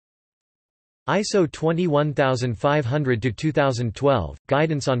ISO 21500-2012,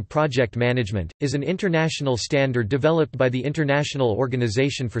 Guidance on Project Management, is an international standard developed by the International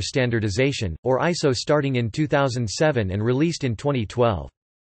Organization for Standardization, or ISO, starting in 2007 and released in 2012.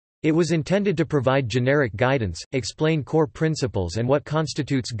 It was intended to provide generic guidance, explain core principles and what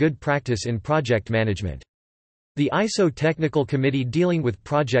constitutes good practice in project management. The ISO Technical Committee dealing with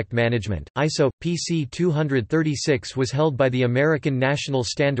project management, ISO, PC 236, was held by the American National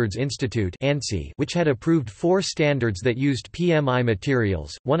Standards Institute (ANSI), which had approved 4 standards that used PMI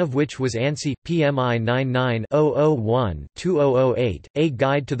materials, one of which was ANSI, PMI 99-001-2008, A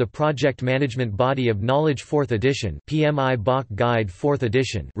Guide to the Project Management Body of Knowledge 4th edition, PMI Bach Guide 4th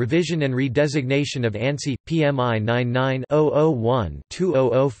edition, revision and redesignation of ANSI, PMI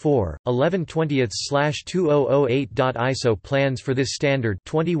 99-001-2004, 11/20/2008. ISO plans for this standard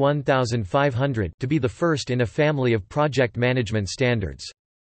 21500 to be the first in a family of project management standards.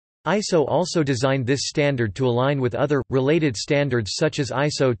 ISO also designed this standard to align with other, related standards such as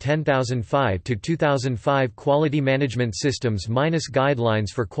ISO 10005-2005 Quality Management Systems -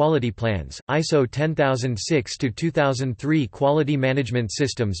 Guidelines for Quality Plans, ISO 10006-2003 Quality Management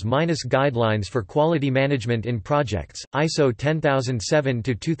Systems - Guidelines for Quality Management in Projects, ISO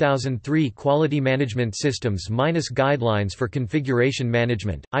 10007-2003 Quality Management Systems - Guidelines for Configuration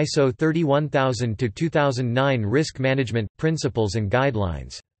Management, ISO 31000-2009 Risk Management – Principles and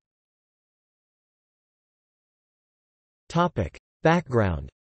Guidelines. Background.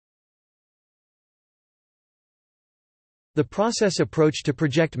 The process approach to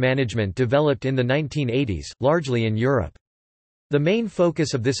project management developed in the 1980s, largely in Europe. The main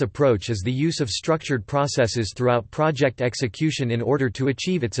focus of this approach is the use of structured processes throughout project execution in order to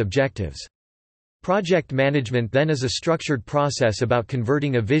achieve its objectives. Project management then is a structured process about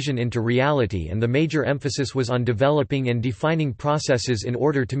converting a vision into reality, and the major emphasis was on developing and defining processes in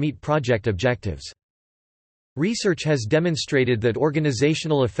order to meet project objectives. Research has demonstrated that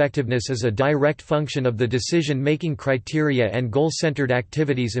organizational effectiveness is a direct function of the decision-making criteria and goal-centered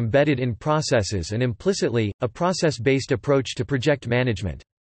activities embedded in processes and implicitly, a process-based approach to project management.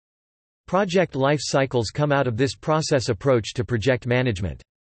 Project life cycles come out of this process approach to project management.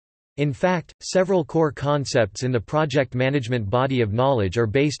 In fact, several core concepts in the project management body of knowledge are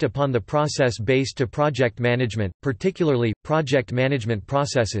based upon the process-based to project management, particularly, project management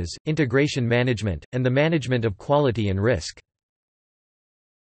processes, integration management, and the management of quality and risk.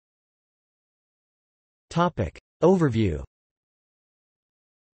 Overview.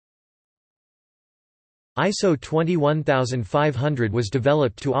 ISO 21500 was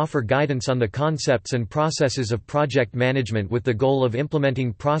developed to offer guidance on the concepts and processes of project management with the goal of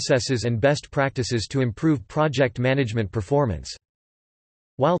implementing processes and best practices to improve project management performance.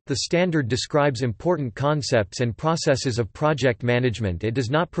 While the standard describes important concepts and processes of project management, it does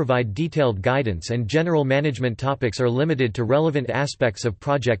not provide detailed guidance, and general management topics are limited to relevant aspects of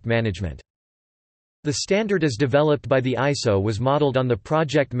project management. The standard as developed by the ISO was modeled on the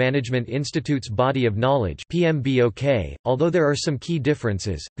Project Management Institute's Body of Knowledge (PMBOK). Although there are some key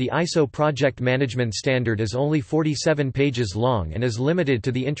differences, the ISO Project Management Standard is only 47 pages long and is limited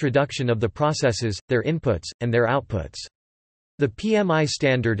to the introduction of the processes, their inputs, and their outputs. The PMI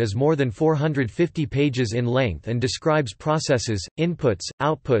standard is more than 450 pages in length and describes processes, inputs,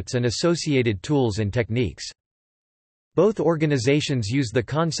 outputs, and associated tools and techniques. Both organizations use the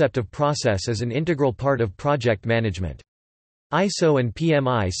concept of process as an integral part of project management. ISO and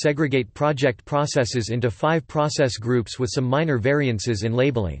PMI segregate project processes into 5 process groups with some minor variances in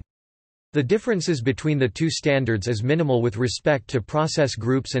labeling. The differences between the two standards is minimal with respect to process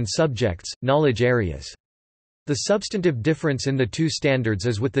groups and subjects, knowledge areas. The substantive difference in the two standards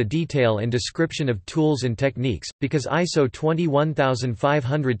is with the detail and description of tools and techniques, because ISO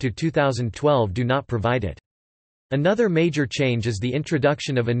 21500-2012 do not provide it. Another major change is the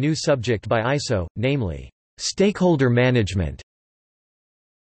introduction of a new subject by ISO, namely, stakeholder management.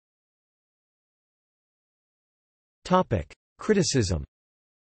 Criticism.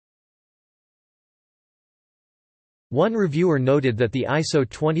 One reviewer noted that the ISO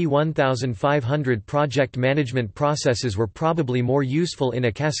 21500 project management processes were probably more useful in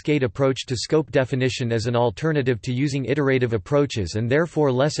a cascade approach to scope definition as an alternative to using iterative approaches, and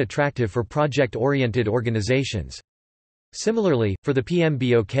therefore less attractive for project-oriented organizations. Similarly, for the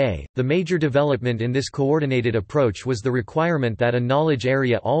PMBOK, the major development in this coordinated approach was the requirement that a knowledge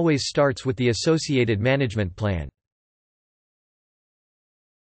area always starts with the associated management plan.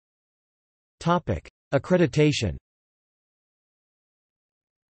 Accreditation.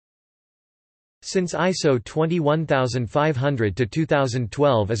 Since ISO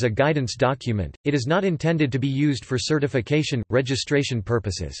 21500-2012 is a guidance document, it is not intended to be used for certification, registration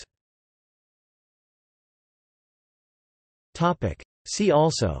purposes. See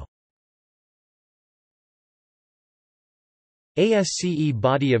also: ASCE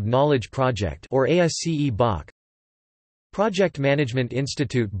Body of Knowledge Project or ASCE BOK, Project Management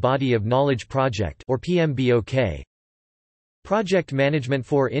Institute Body of Knowledge Project or PMBOK, Project Management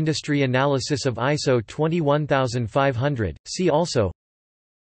for Industry Analysis of ISO 21500. See also: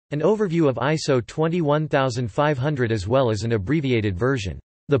 an overview of ISO 21500 as well as an abbreviated version,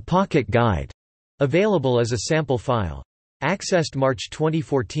 the Pocket Guide, available as a sample file. Accessed March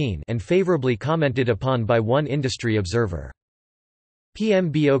 2014 and favorably commented upon by one industry observer.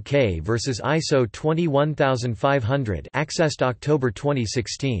 PMBOK vs ISO 21500, accessed October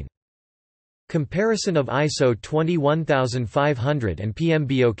 2016. Comparison of ISO 21500 and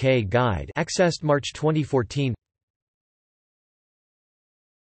PMBOK Guide, accessed March 2014.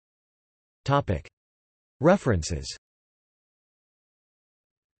 Topic: References.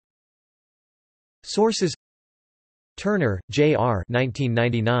 Sources: Turner, J.R.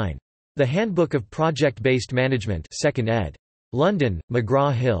 1999. The Handbook of Project-Based Management, 2nd ed. London,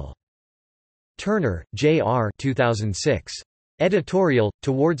 McGraw-Hill. Turner, J.R. 2006. Editorial,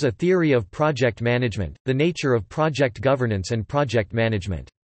 Towards a Theory of Project Management, The Nature of Project Governance and Project Management.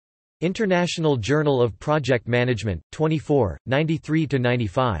 International Journal of Project Management, 24,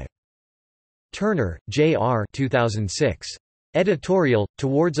 93–95. Turner, J.R. 2006. Editorial,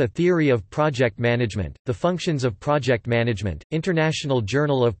 Towards a Theory of Project Management, The Functions of Project Management, International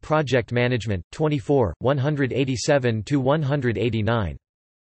Journal of Project Management, 24, 187–189.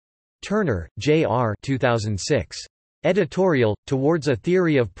 Turner, J.R. 2006. Editorial, Towards a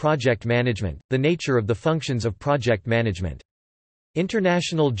Theory of Project Management, The Nature of the Functions of Project Management.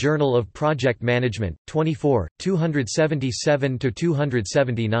 International Journal of Project Management, 24,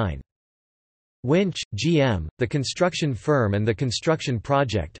 277–279. Winch, G.M., The Construction Firm and the Construction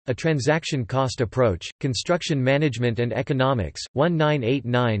Project, A Transaction Cost Approach, Construction Management and Economics,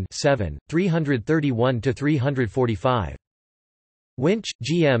 1989-7, 331–345. Winch,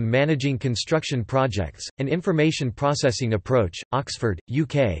 G.M. Managing Construction Projects, An Information Processing Approach, Oxford,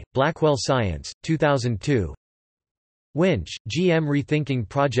 UK, Blackwell Science, 2002. Winch, G.M. Rethinking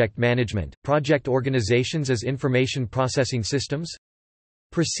Project Management, Project Organizations as Information Processing Systems?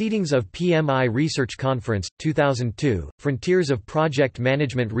 Proceedings of PMI Research Conference, 2002, Frontiers of Project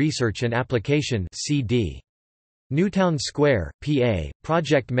Management Research and Application CD. Newtown Square, PA,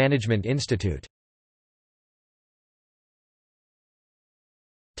 Project Management Institute.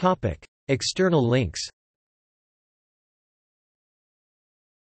 External links.